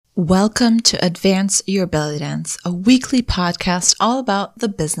Welcome to Advance Your Belly Dance, a weekly podcast all about the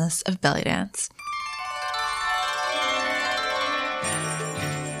business of belly dance.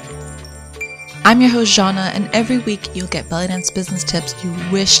 I'm your host, Jana, and every week you'll get belly dance business tips you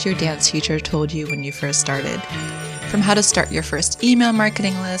wish your dance teacher told you when you first started. From how to start your first email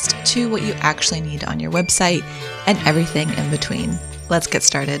marketing list to what you actually need on your website and everything in between. Let's get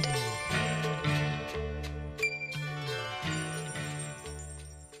started.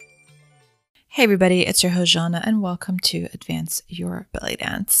 Hey everybody, it's your host Jana and welcome to Advance Your Belly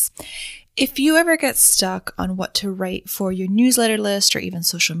Dance. If you ever get stuck on what to write for your newsletter list or even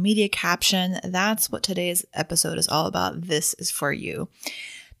social media caption, that's what today's episode is all about. This is for you.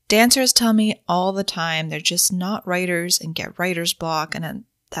 Dancers tell me all the time they're just not writers and get writer's block, and at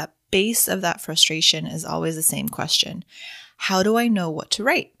that base of that frustration is always the same question. How do I know what to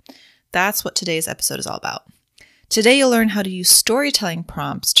write? That's what today's episode is all about. Today, you'll learn how to use storytelling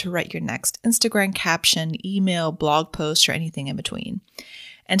prompts to write your next Instagram caption, email, blog post, or anything in between.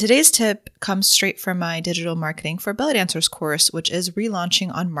 And today's tip comes straight from my Digital Marketing for Belly Dancers course, which is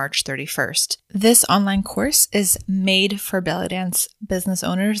relaunching on March 31st. This online course is made for belly dance business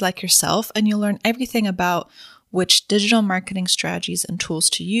owners like yourself, and you'll learn everything about which digital marketing strategies and tools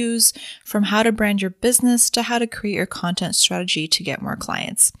to use, from how to brand your business to how to create your content strategy to get more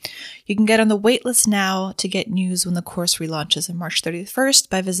clients. You can get on the waitlist now to get news when the course relaunches on March 31st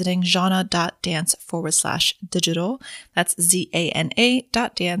by visiting jana.dance/digital. That's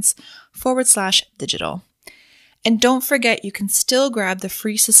ZANA.dance/digital. And don't forget, you can still grab the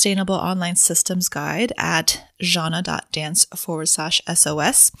free Sustainable Online Systems Guide at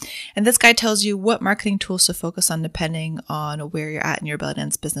jana.dance/SOS. And this guide tells you what marketing tools to focus on depending on where you're at in your belly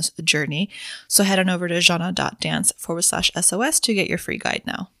dance business journey. So head on over to jana.dance/SOS to get your free guide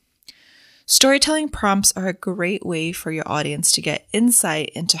now. Storytelling prompts are a great way for your audience to get insight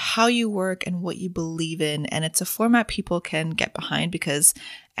into how you work and what you believe in, and it's a format people can get behind because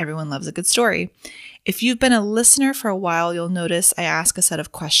everyone loves a good story. If you've been a listener for a while, you'll notice I ask a set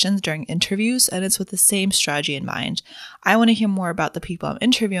of questions during interviews, and it's with the same strategy in mind. I want to hear more about the people I'm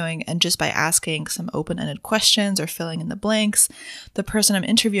interviewing, and just by asking some open-ended questions or filling in the blanks, the person I'm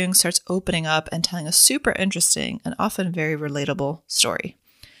interviewing starts opening up and telling a super interesting and often very relatable story.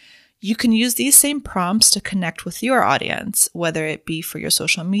 You can use these same prompts to connect with your audience, whether it be for your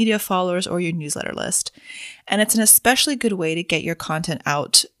social media followers or your newsletter list. And it's an especially good way to get your content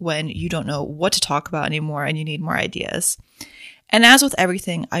out when you don't know what to talk about anymore and you need more ideas. And as with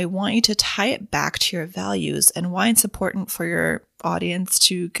everything, I want you to tie it back to your values and why it's important for your audience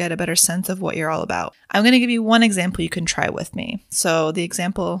to get a better sense of what you're all about. I'm going to give you one example you can try with me. So the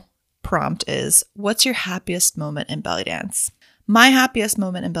example prompt is, what's your happiest moment in belly dance? My happiest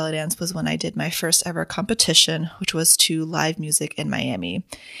moment in belly dance was when I did my first ever competition, which was to live music in Miami.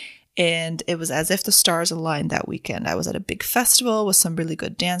 And it was as if the stars aligned that weekend. I was at a big festival with some really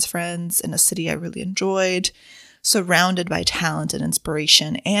good dance friends in a city I really enjoyed, surrounded by talent and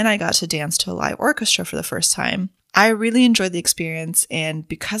inspiration, and I got to dance to a live orchestra for the first time. I really enjoyed the experience, and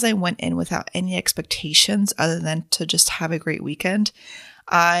because I went in without any expectations other than to just have a great weekend,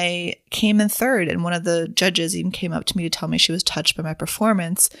 I came in third, and one of the judges even came up to me to tell me she was touched by my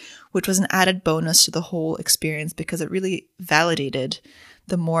performance, which was an added bonus to the whole experience because it really validated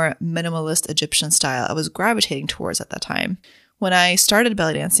the more minimalist Egyptian style I was gravitating towards at that time. When I started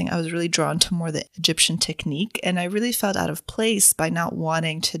belly dancing, I was really drawn to more the Egyptian technique, and I really felt out of place by not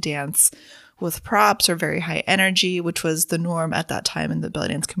wanting to dance with props or very high energy, which was the norm at that time in the belly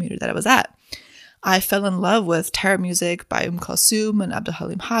dance community that I was at. I fell in love with tarab music by Kulthum and Abdul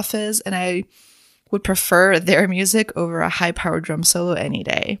Halim Hafiz, and I would prefer their music over a high-powered drum solo any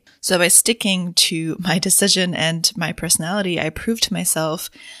day. So by sticking to my decision and my personality, I proved to myself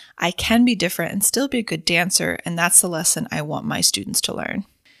I can be different and still be a good dancer, and that's the lesson I want my students to learn.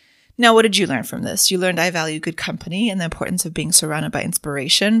 Now, what did you learn from this? You learned I value good company and the importance of being surrounded by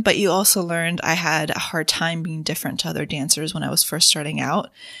inspiration, but you also learned I had a hard time being different to other dancers when I was first starting out,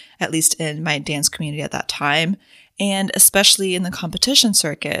 at least in my dance community at that time, and especially in the competition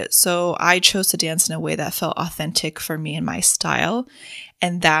circuit. So I chose to dance in a way that felt authentic for me and my style,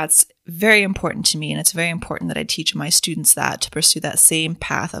 and that's very important to me, and it's very important that I teach my students that to pursue that same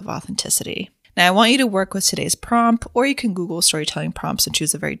path of authenticity. Now, I want you to work with today's prompt, or you can Google storytelling prompts and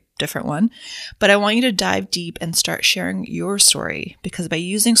choose a very different one. But I want you to dive deep and start sharing your story, because by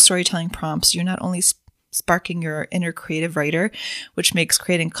using storytelling prompts, you're not only sparking your inner creative writer, which makes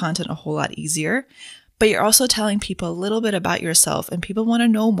creating content a whole lot easier, but you're also telling people a little bit about yourself, and people want to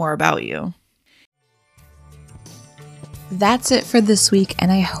know more about you. That's it for this week,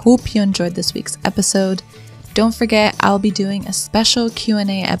 and I hope you enjoyed this week's episode. Don't forget, I'll be doing a special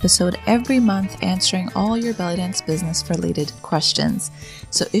Q&A episode every month answering all your belly dance business related questions.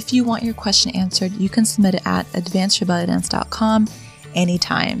 So if you want your question answered, you can submit it at advanceyourbellydance.com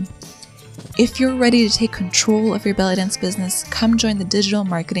anytime. If you're ready to take control of your belly dance business, come join the Digital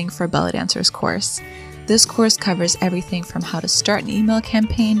Marketing for Belly Dancers course. This course covers everything from how to start an email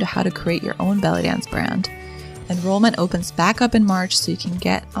campaign to how to create your own belly dance brand. Enrollment opens back up in March, so you can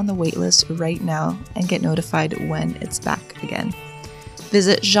get on the waitlist right now and get notified when it's back again.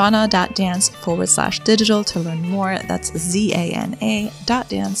 Visit zana.dance/digital to learn more. That's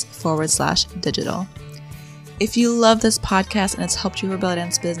zana.dance/digital. If you love this podcast and it's helped your belly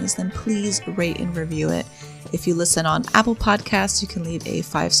dance business, then please rate and review it. If you listen on Apple Podcasts, you can leave a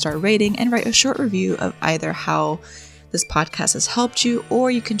 5-star rating and write a short review of either how this podcast has helped you,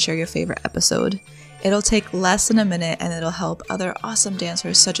 or you can share your favorite episode. It'll take less than a minute and it'll help other awesome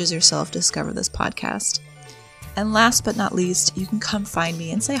dancers such as yourself discover this podcast. And last but not least, you can come find me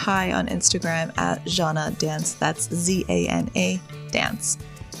and say hi on Instagram at Zana Dance. That's Zana Dance.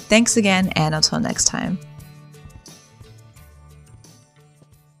 Thanks again, and until next time.